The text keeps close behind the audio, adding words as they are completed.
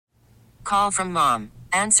Call from mom.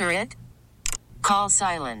 Answer it. Call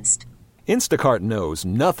silenced. Instacart knows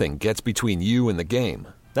nothing gets between you and the game.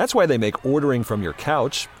 That's why they make ordering from your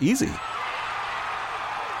couch easy.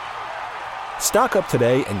 Stock up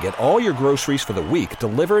today and get all your groceries for the week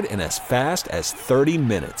delivered in as fast as 30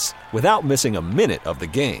 minutes without missing a minute of the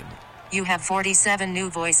game. You have 47 new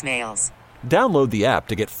voicemails. Download the app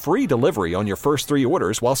to get free delivery on your first 3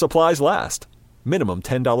 orders while supplies last. Minimum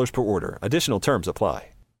 $10 per order. Additional terms apply.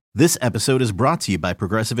 This episode is brought to you by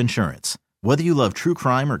Progressive Insurance. Whether you love true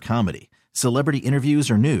crime or comedy, celebrity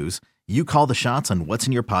interviews or news, you call the shots on what's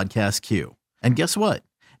in your podcast queue. And guess what?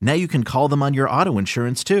 Now you can call them on your auto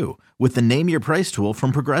insurance too with the Name Your Price tool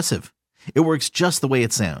from Progressive. It works just the way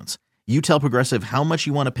it sounds. You tell Progressive how much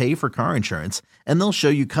you want to pay for car insurance, and they'll show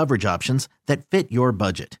you coverage options that fit your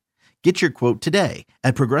budget. Get your quote today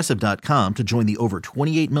at Progressive.com to join the over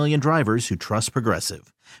 28 million drivers who trust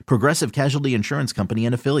Progressive. Progressive Casualty Insurance Company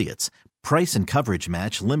and Affiliates. Price and coverage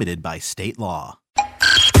match limited by state law. All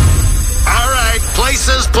right,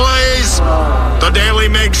 places, please. The Daily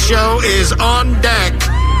Mix Show is on deck.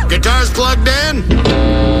 Guitars plugged in.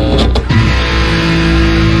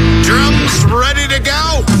 Drums ready to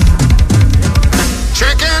go.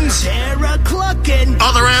 Chickens.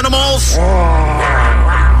 Other animals.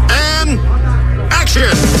 And action.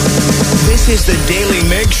 This is the Daily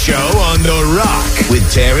Mix Show on The Rock with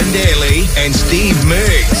Taryn Daly and Steve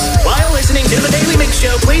Miggs. While listening to the Daily Mix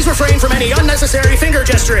Show, please refrain from any unnecessary finger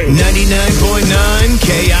gesturing. 99.9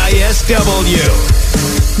 KISW.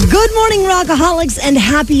 Good morning, Rockaholics, and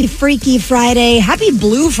happy Freaky Friday. Happy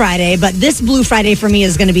Blue Friday, but this Blue Friday for me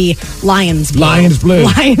is going to be Lions Blue. Lions Blue.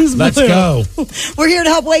 Lions Blue. Let's go. We're here to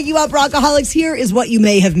help wake you up, Rockaholics. Here is what you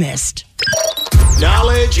may have missed.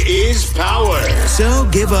 Knowledge is power. So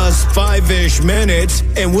give us 5-ish minutes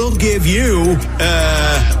and we'll give you,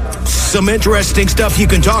 some interesting stuff you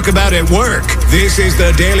can talk about at work. This is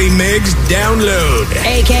the Daily Mix Download.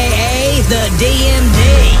 AKA the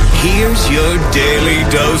DMD. Here's your daily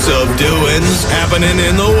dose of doings happening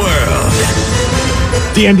in the world.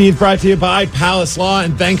 DMD is brought to you by Palace Law,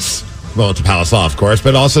 and thanks, well, to Palace Law, of course,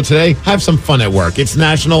 but also today, have some fun at work. It's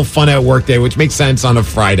National Fun at Work Day, which makes sense on a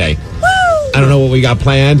Friday. I don't know what we got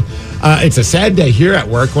planned. It's a sad day here at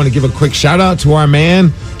work. I want to give a quick shout out to our man,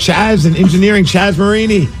 Chaz in engineering, Chaz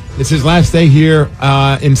Marini. It's his last day here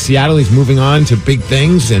in Seattle. He's moving on to big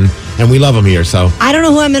things, and we love him here. So I don't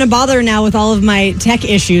know who I'm going to bother now with all of my tech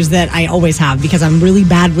issues that I always have because I'm really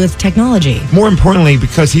bad with technology. More importantly,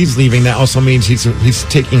 because he's leaving, that also means he's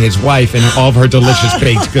taking his wife and all of her delicious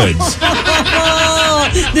baked goods.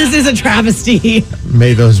 This is a travesty.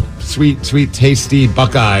 May those sweet, sweet, tasty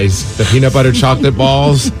Buckeyes, the peanut butter chocolate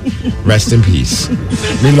balls, rest in peace.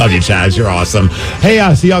 We love you, Chaz. You're awesome. Hey,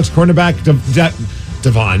 Seahawks cornerback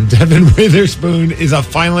Devin Witherspoon is a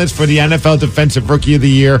finalist for the NFL Defensive Rookie of the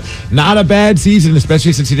Year. Not a bad season,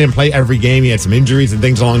 especially since he didn't play every game. He had some injuries and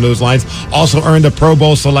things along those lines. Also earned a Pro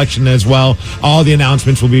Bowl selection as well. All the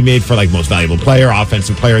announcements will be made for most valuable player,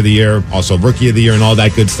 offensive player of the year, also rookie of the year, and all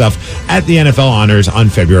that good stuff at the NFL Honors on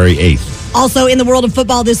February 8th. Also, in the world of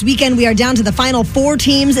football this weekend, we are down to the final 4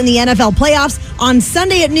 teams in the NFL playoffs. On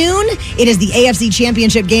Sunday at noon, it is the AFC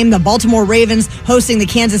Championship game, the Baltimore Ravens hosting the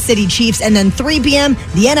Kansas City Chiefs. And then 3 p.m.,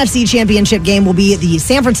 the NFC Championship game will be the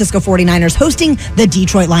San Francisco 49ers hosting the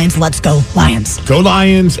Detroit Lions. Let's go, Lions. Go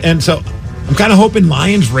Lions. And so I'm kind of hoping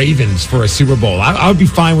Lions-Ravens for a Super Bowl. I would be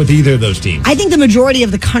fine with either of those teams. I think the majority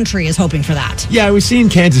of the country is hoping for that. Yeah, we've seen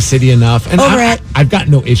Kansas City enough. And I've got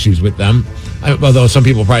no issues with them. Although some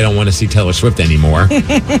people probably don't want to see Taylor Swift anymore.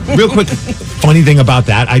 Real quick, funny thing about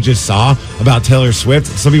that I just saw about Taylor Swift.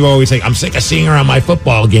 Some people always say, I'm sick of seeing her on my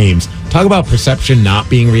football games. Talk about perception not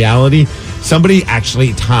being reality. Somebody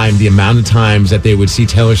actually timed the amount of times that they would see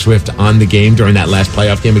Taylor Swift on the game during that last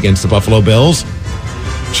playoff game against the Buffalo Bills.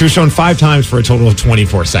 She was shown 5 times for a total of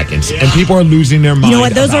 24 seconds. Yeah. And people are losing their mind. You know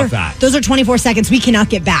what? that. Those are 24 seconds we cannot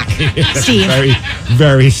get back, Steve. Very,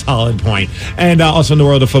 very solid point. And also in the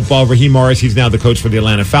world of football, Raheem Morris, he's now the coach for the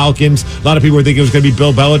Atlanta Falcons. A lot of people were thinking it was going to be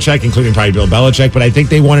Bill Belichick, including probably Bill Belichick, but I think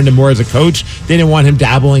they wanted him more as a coach. They didn't want him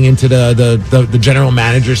dabbling into the general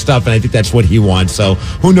manager stuff, and I think that's what he wants. So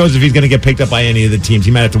who knows if he's going to get picked up by any of the teams.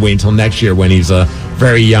 He might have to wait until next year when he's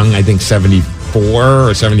very young, I think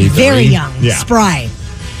 74 or 73. Very young, spry.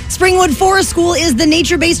 Springwood Forest School is the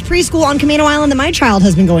nature-based preschool on Camano Island that my child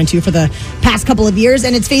has been going to for the past couple of years,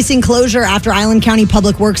 and it's facing closure after Island County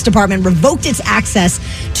Public Works Department revoked its access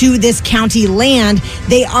to this county land.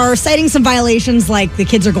 They are citing some violations like the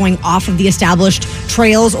kids are going off of the established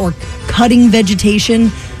trails or cutting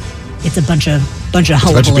vegetation. it's a bunch of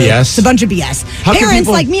BS? It's a bunch of BS. How can Parents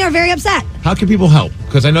people- like me are very upset. How can people help?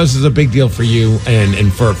 Because I know this is a big deal for you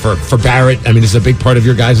and for Barrett. I mean, this is a big part of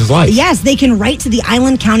your guys' life. Yes, they can write to the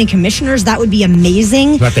Island County Commissioners. That would be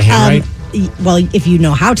amazing. You have to handwrite? Well, if you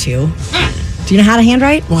know how to. Do you know how to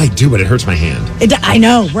handwrite? Well, I do, but it hurts my hand. I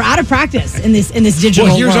know. We're out of practice in this digital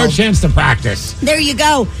Well, here's world. our chance to practice. There you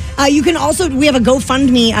go. You can also, we have a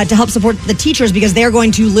GoFundMe to help support the teachers because they're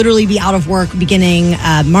going to literally be out of work beginning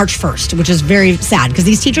March 1st, which is very sad because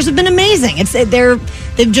these teachers have been amazing.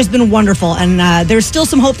 They've just been wonderful. And there's still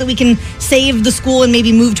some hope that we can save the school and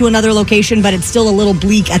maybe move to another location, but it's still a little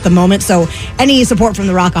bleak at the moment. So any support from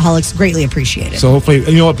the Rockaholics, greatly appreciated. So hopefully,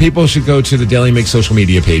 you know what, people should go to the Daily Mix social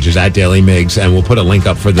media pages at Daily Migs, and we'll put a link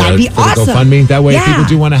up for the, That'd be awesome. the GoFundMe. That way, if Yeah. people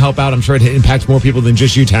do want to help out, I'm sure it impacts more people than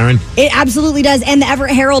just you, Taryn. It absolutely does. And the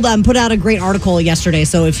Everett Herald put out a great article yesterday.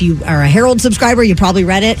 So if you are a Herald subscriber, you probably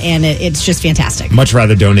read it, and it's just fantastic. Much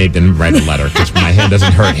rather donate than write a letter because my hand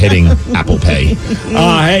doesn't hurt hitting Apple Pay.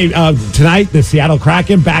 Tonight, the Seattle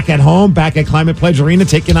Kraken back at home, back at Climate Pledge Arena,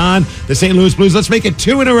 taking on the St. Louis Blues. Let's make it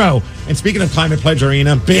 2 in a row. And speaking of Climate Pledge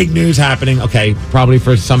Arena, big news happening. Okay, probably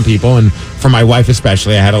for some people and for my wife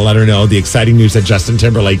especially, I had to let her know the exciting news that Justin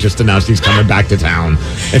Timberlake just announced he's coming back to town.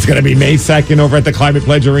 It's going to be May 2nd over at the Climate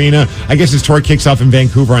Pledge Arena. I guess his tour kicks off in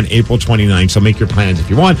Vancouver on April 29th, so make your plans if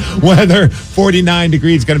you want. Weather, 49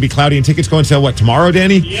 degrees, going to be cloudy, and tickets go on sale, tomorrow,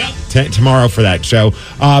 Danny? Yep. Tomorrow for that show.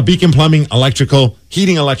 Beacon Plumbing, electrical,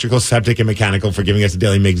 heating, electrical, septic, and mechanical for giving us a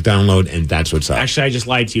Daily Migs download, and that's what's up. Actually, I just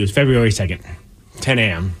lied to you. It's February 2nd, 10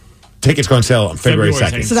 a.m. Tickets go on sale on February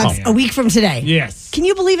February 2nd. So that's a week from today. Yes. Can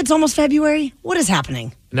you believe it's almost February? What is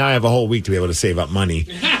happening? Now I have a whole week to be able to save up money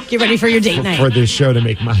Get ready for your date night. for this show to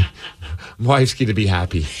make my wife's key to be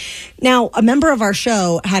happy. Now, a member of our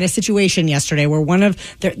show had a situation yesterday where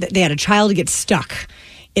they had a child get stuck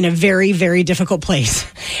in a very, very difficult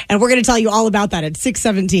place. And we're going to tell you all about that at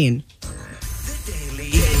 6:17.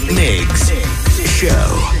 Migs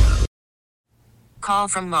Show. Call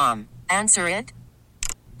from mom. Answer it.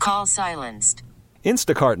 Call silenced.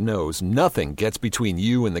 Instacart knows nothing gets between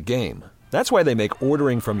you and the game. That's why they make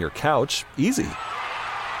ordering from your couch easy.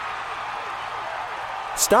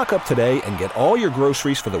 Stock up today and get all your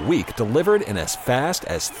groceries for the week delivered in as fast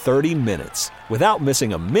as 30 minutes without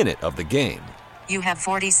missing a minute of the game. You have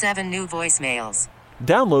 47 new voicemails.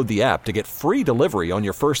 Download the app to get free delivery on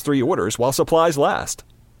your first 3 orders while supplies last.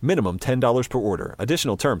 Minimum $10 per order.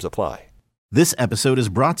 Additional terms apply. This episode is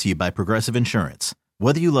brought to you by Progressive Insurance.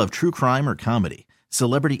 Whether you love true crime or comedy,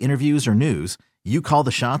 celebrity interviews or news, you call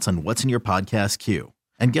the shots on what's in your podcast queue.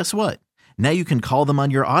 And guess what? Now you can call them on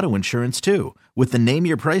your auto insurance too with the Name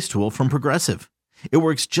Your Price tool from Progressive. It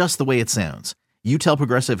works just the way it sounds. You tell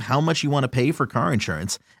Progressive how much you want to pay for car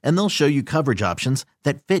insurance, and they'll show you coverage options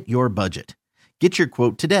that fit your budget. Get your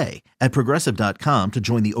quote today at Progressive.com to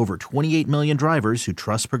join the over 28 million drivers who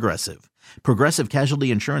trust Progressive. Progressive Casualty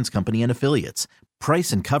Insurance Company and Affiliates.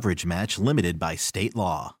 Price and coverage match limited by state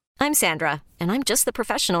law. I'm Sandra, and I'm just the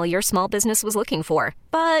professional your small business was looking for.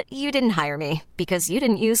 But you didn't hire me because you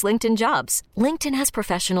didn't use LinkedIn Jobs. LinkedIn has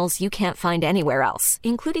professionals you can't find anywhere else,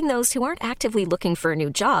 including those who aren't actively looking for a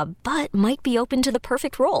new job, but might be open to the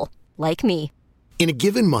perfect role, like me. In a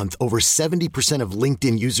given month, over 70% of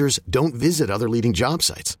LinkedIn users don't visit other leading job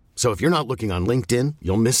sites. So if you're not looking on LinkedIn,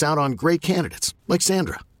 you'll miss out on great candidates like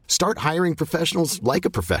Sandra. Start hiring professionals like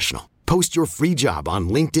a professional. Post your free job on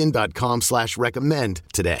linkedin.com/recommend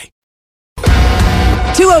today.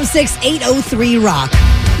 206-803-ROCK.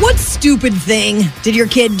 What stupid thing did your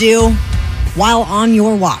kid do while on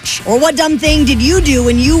your watch? Or what dumb thing did you do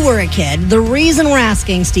when you were a kid? The reason we're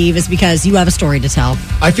asking, Steve, is because you have a story to tell.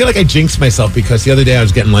 I feel like I jinxed myself because the other day I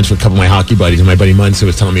was getting lunch with a couple of my hockey buddies, and my buddy Munson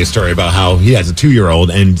was telling me a story about how he has a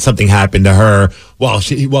 2-year-old and something happened to her while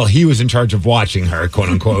he was in charge of watching her, quote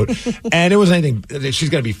unquote. And it wasn't anything. She's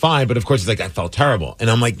going to be fine, but of course, it's like I felt terrible. And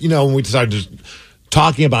I'm like, when we started just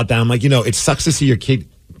talking about that, I'm like, it sucks to see your kid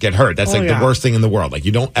get hurt. That's the worst thing in the world. Like,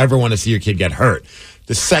 you don't ever want to see your kid get hurt.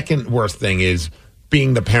 The second worst thing is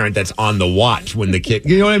being the parent that's on the watch when the kid,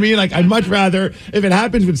 you know what I mean? Like, I'd much rather, if it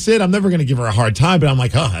happens with Sid, I'm never going to give her a hard time, but I'm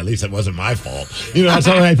like, at least it wasn't my fault. That's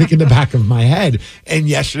all I think in the back of my head. And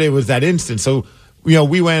yesterday was that instance. So,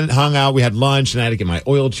 we went, hung out, we had lunch, and I had to get my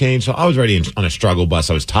oil changed. So I was already on a struggle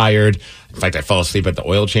bus. I was tired. In fact, I fell asleep at the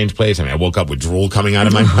oil change place. I woke up with drool coming out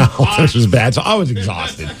of my mouth. This was bad. So I was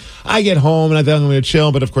exhausted. I get home, and I thought I'm going to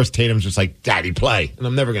chill. But, of course, Tatum's just like, Daddy, play. And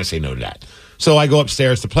I'm never going to say no to that. So I go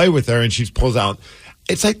upstairs to play with her, and she pulls out,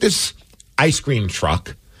 it's like this ice cream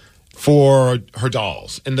truck for her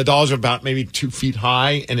dolls. And the dolls are about maybe 2 feet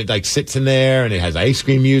high, and it sits in there, and it has ice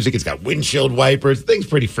cream music. It's got windshield wipers. The thing's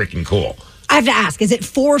pretty freaking cool. I have to ask, is it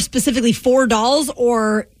specifically for dolls,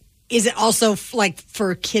 or is it also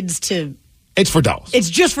for kids to... It's for dolls. It's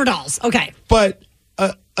just for dolls. Okay. But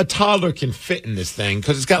a toddler can fit in this thing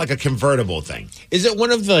because it's got a convertible thing. Is it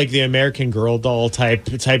one of the American Girl doll type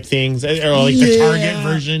things, or the Target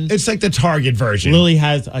version? It's like the Target version. Lily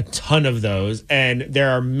has a ton of those, and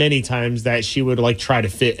there are many times that she would try to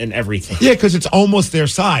fit in everything. Yeah, because it's almost their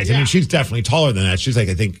size. I mean, she's definitely taller than that. She's I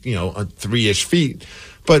think 3-ish feet.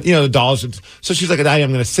 But, the dolls, so she's like, Daddy,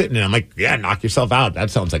 I'm going to sit in it. I'm like, yeah, knock yourself out.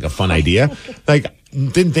 That sounds like a fun idea.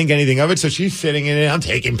 Didn't think anything of it. So she's sitting in it. I'm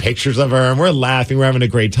taking pictures of her and we're laughing. We're having a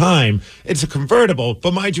great time. It's a convertible.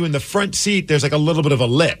 But mind you, in the front seat, there's a little bit of a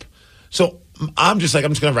lip. So I'm just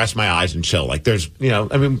going to rest my eyes and chill. There's,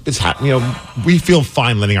 it's we feel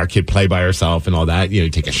fine letting our kid play by herself and all that.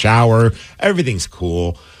 Take a shower. Everything's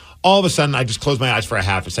cool. All of a sudden, I just close my eyes for a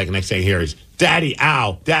half a second. Next thing I hear is, Daddy,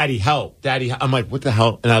 ow, Daddy, help, Daddy. I'm like, what the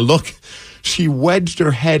hell? And I look, she wedged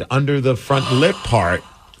her head under the front lip part.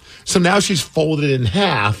 So now she's folded in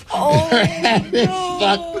half. Oh, and her head is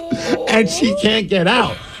stuck, and she can't get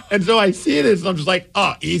out. And so I see this, and I'm just like,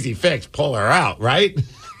 oh, easy fix, pull her out, right?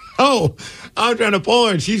 Oh, I'm trying to pull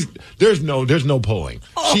her, and there's no pulling.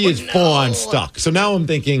 She is full on stuck. So now I'm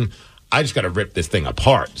thinking, I just got to rip this thing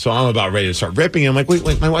apart. So I'm about ready to start ripping. I'm like,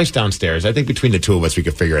 wait, my wife's downstairs. I think between the two of us, we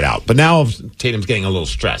could figure it out. But now Tatum's getting a little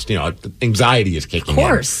stressed. Anxiety is kicking in. Of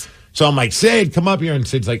course. So I'm like, Sid, come up here. And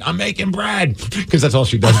Sid's like, I'm making bread. Because that's all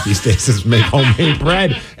she does these days is make homemade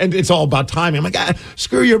bread. And it's all about timing. I'm like,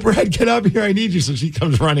 screw your bread. Get up here. I need you. So she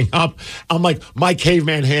comes running up. I'm like, my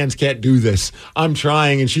caveman hands can't do this. I'm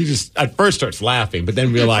trying. And she just at first starts laughing, but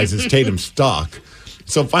then realizes Tatum's stuck.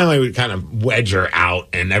 So finally, we kind of wedge her out,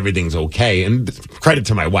 and everything's okay. And credit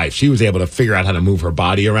to my wife. She was able to figure out how to move her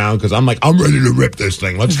body around, because I'm like, I'm ready to rip this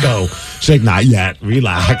thing. Let's go. She's like, not yet.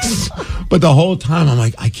 Relax. But the whole time, I'm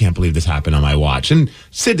like, I can't believe this happened on my watch. And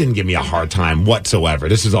Sid didn't give me a hard time whatsoever.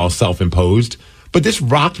 This is all self-imposed. But this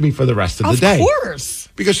rocked me for the rest of the day. Of course.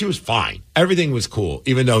 Because she was fine. Everything was cool.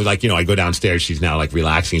 Even though, I go downstairs, she's now,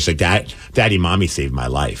 relaxing. She's like, Daddy, Mommy saved my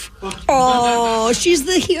life. Oh, she's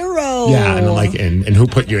the hero. Yeah, and I'm like, and who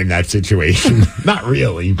put you in that situation? Not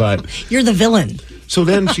really, but... You're the villain. So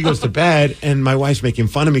then she goes to bed, and my wife's making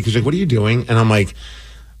fun of me, because she's like, what are you doing? And I'm like...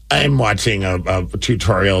 I'm watching a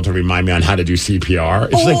tutorial to remind me on how to do CPR.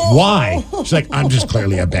 It's like, why? She's like, I'm just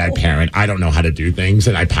clearly a bad parent. I don't know how to do things.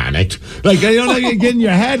 And I panicked. You get in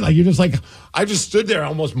your head. You're just like, I just stood there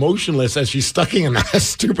almost motionless as she's stuck in a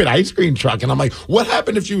stupid ice cream truck. And I'm like, what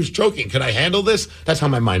happened if she was choking? Could I handle this? That's how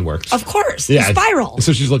my mind works. Of course. Yeah. You spiral.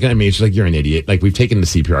 So she's looking at me. She's like, you're an idiot. We've taken the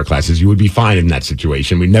CPR classes. You would be fine in that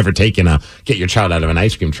situation. We've never taken a get your child out of an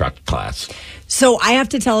ice cream truck class. So I have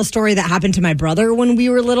to tell a story that happened to my brother when we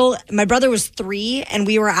were little. My brother was 3, and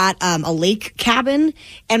we were at a lake cabin,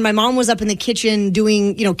 and my mom was up in the kitchen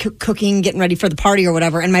doing, cooking, getting ready for the party or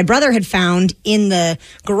whatever. And my brother had found in the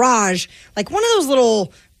garage, one of those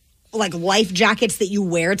little, life jackets that you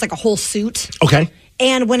wear. It's like a whole suit. Okay.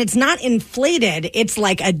 And when it's not inflated, it's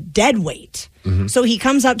like a dead weight. Mm-hmm. So he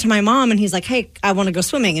comes up to my mom and he's like, hey, I want to go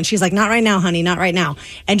swimming. And she's like, not right now, honey, not right now.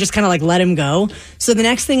 And just kind of let him go. So the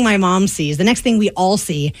next thing my mom sees, the next thing we all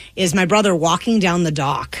see is my brother walking down the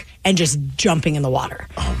dock and just jumping in the water.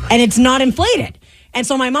 Oh, and it's not inflated. And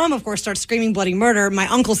so my mom, of course, starts screaming bloody murder. My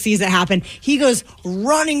uncle sees it happen. He goes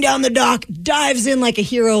running down the dock, dives in like a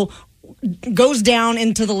hero, goes down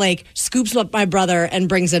into the lake, scoops up my brother, and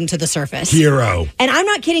brings him to the surface. Hero. And I'm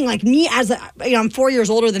not kidding. Me, I'm 4 years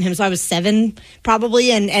older than him, so I was 7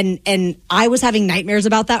 probably, and I was having nightmares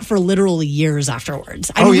about that for literally years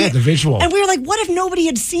afterwards. The visual. And we were like, what if nobody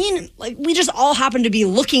had seen? We just all happened to be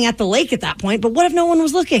looking at the lake at that point, but what if no one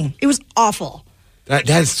was looking? It was awful.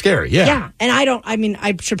 That's scary, yeah. Yeah, and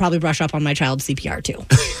I should probably brush up on my child's CPR too.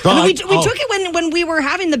 We took it when we were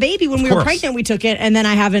having the baby, when we were pregnant, we took it, and then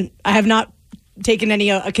I have not taken any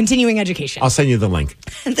continuing education. I'll send you the link.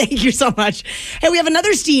 Thank you so much. Hey, we have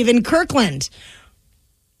another Steve in Kirkland.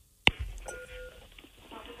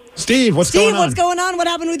 Steve, what's going on? What's going on? What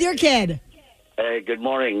happened with your kid? Hey, good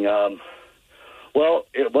morning. Well,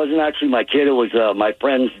 it wasn't actually my kid. It was my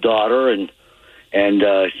friend's daughter, and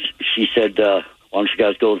she said, why don't you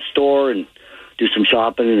guys go to the store and do some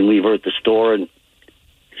shopping and leave her at the store? And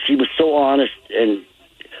she was so honest, and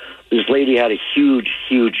this lady had a huge,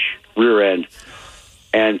 huge rear end.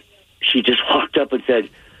 And she just walked up and said,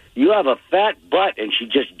 you have a fat butt, and she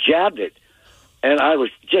just jabbed it. And I was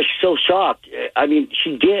just so shocked. I mean,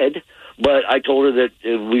 she did, but I told her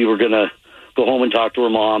that we were going to go home and talk to her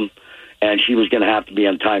mom, and she was going to have to be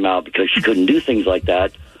on timeout because she couldn't do things like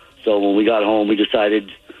that. So when we got home, we decided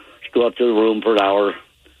to go up to the room for an hour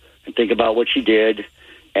and think about what she did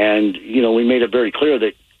And, we made it very clear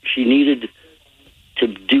that she needed to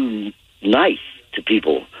do nice to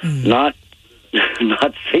people, not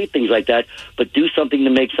say things like that, but do something to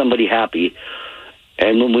make somebody happy.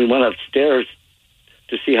 And when we went upstairs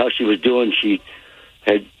to see how she was doing, she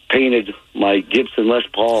had painted my Gibson Les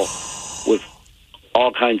Paul with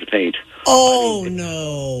all kinds of paint. Oh,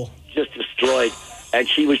 no. Just destroyed. And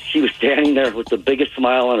she was standing there with the biggest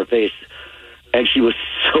smile on her face, and she was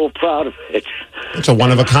so proud of it. It's a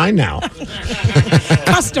one of a kind now. A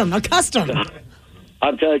custom.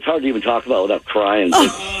 I'm telling you, it's hard to even talk about without crying.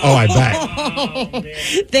 I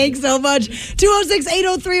bet. Thanks so much.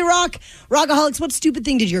 206-803-ROCK. Rockaholics, what stupid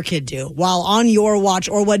thing did your kid do while on your watch,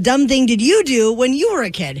 or what dumb thing did you do when you were a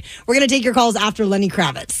kid? We're going to take your calls after Lenny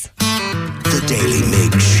Kravitz. The Daily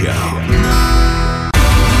Mix Show.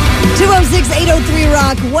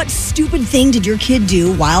 206-803-ROCK. What stupid thing did your kid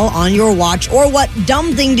do while on your watch, or what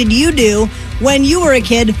dumb thing did you do when you were a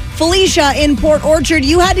kid? Felicia in Port Orchard,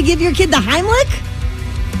 you had to give your kid the Heimlich?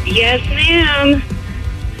 Yes, ma'am.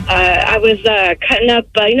 I was cutting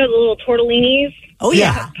up, the little tortellinis? Oh,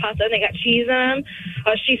 yeah. Pasta, and they got cheese in them.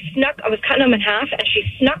 I was cutting them in half, and she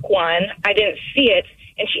snuck one. I didn't see it,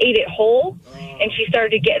 and she ate it whole, and she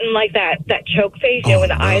started getting like that choke face, when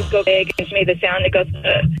the eyes go big, and she made the sound that goes,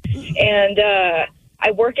 and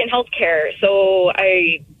I work in healthcare, so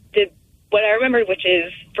I did what I remembered, which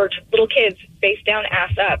is for little kids, face down,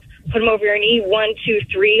 ass up. Put them over your knee, 1, 2,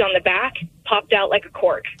 3 on the back, popped out like a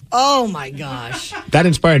cork. Oh, my gosh. That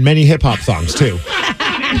inspired many hip-hop songs, too.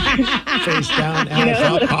 Face down,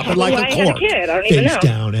 ass up, pop it like a cork. I had a kid. I don't even know. Face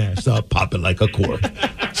down, ass up, pop it like a cork.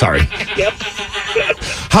 Sorry. Yep.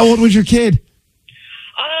 How old was your kid?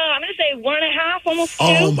 I'm going to say 1.5, almost 2.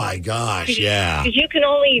 Oh, my gosh, yeah. Because you can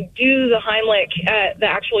only do the Heimlich at the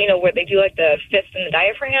actual, where they do like the fist and the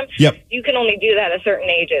diaphragm. Yep. You can only do that at certain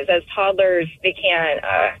ages. As toddlers, they can't,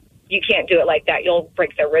 you can't do it like that. You'll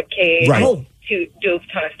break their rib cage. Right. To do a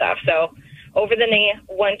ton of stuff. So over the knee,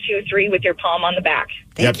 1, 2, 3 with your palm on the back.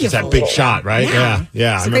 Thank you. It's that big shot, right? Yeah. It's I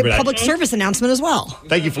a remember great that. public service announcement as well.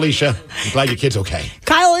 Thank you, Felicia. I'm glad your kid's okay.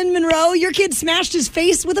 Kyle in Monroe, your kid smashed his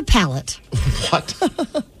face with a pallet. What?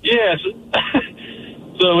 Yes.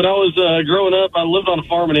 So when I was growing up, I lived on a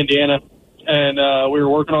farm in Indiana, and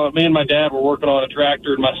me and my dad were working on a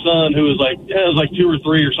tractor, and my son, who was like 2 or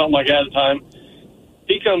 3 or something like that at the time,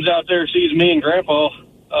 he comes out there, sees me and Grandpa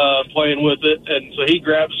playing with it, and so he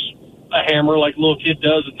grabs a hammer like a little kid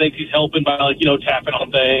does and thinks he's helping by, tapping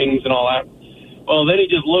on things and all that. Well, then he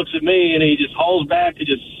just looks at me, and he just hauls back and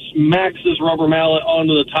just smacks this rubber mallet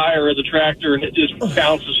onto the tire of the tractor, and it just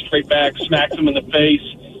bounces straight back, smacks him in the face,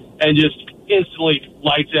 and just instantly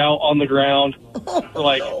lights out on the ground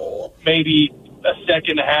for maybe a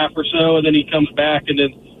second and a half or so, and then he comes back and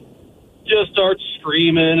then just starts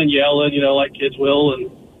screaming and yelling, like kids will,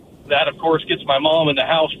 and that, of course, gets my mom in the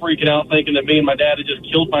house freaking out, thinking that me and my dad had just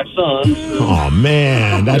killed my son. Oh,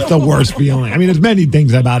 man, that's the worst feeling. I mean, there's many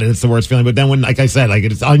things about it. It's the worst feeling. But then when, like I said,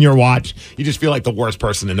 it's on your watch, you just feel like the worst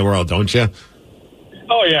person in the world, don't you?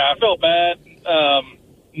 Oh, yeah, I felt bad.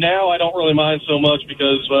 Now I don't really mind so much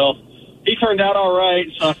because, he turned out all right,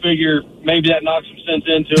 so I figure maybe that knocked some sense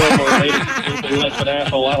into him or made him a little bit less of an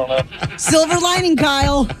asshole. I don't know. Silver lining,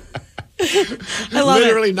 Kyle. I love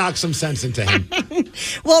Literally knocked some sense into him.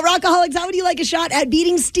 Well, Rockaholics, how would you like a shot at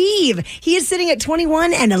beating Steve? He is sitting at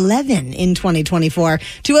 21-11 in 2024.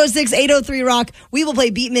 206-803-ROCK. We will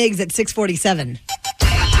play Beat Migs at 647.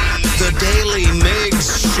 The Daily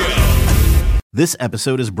Migs Show. This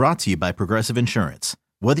episode is brought to you by Progressive Insurance.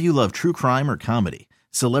 Whether you love true crime or comedy,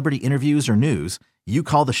 celebrity interviews or news, you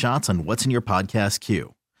call the shots on what's in your podcast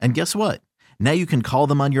queue. And guess what? Now you can call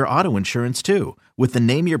them on your auto insurance too with the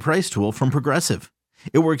Name Your Price tool from Progressive.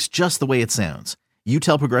 It works just the way it sounds. You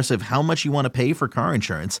tell Progressive how much you want to pay for car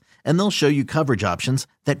insurance, and they'll show you coverage options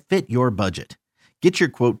that fit your budget. Get your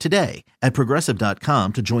quote today at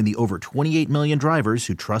Progressive.com to join the over 28 million drivers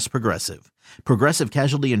who trust Progressive. Progressive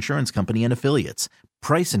Casualty Insurance Company and Affiliates.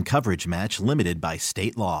 Price and coverage match limited by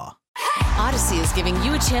state law. Odyssey is giving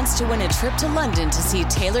you a chance to win a trip to London to see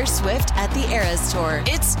Taylor Swift at the Eras Tour.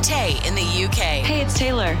 It's Tay in the UK. Hey, it's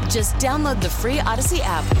Taylor. Just download the free Odyssey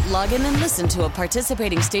app, log in and listen to a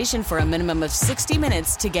participating station for a minimum of 60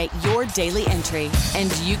 minutes to get your daily entry.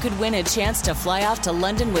 And you could win a chance to fly off to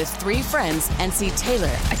London with 3 friends and see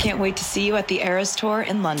Taylor. I can't wait to see you at the Eras Tour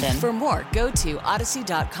in London. For more, go to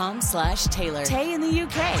odyssey.com/Taylor. Tay in the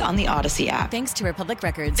UK. It's on the Odyssey app. Thanks to Republic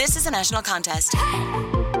Records. This is a national contest.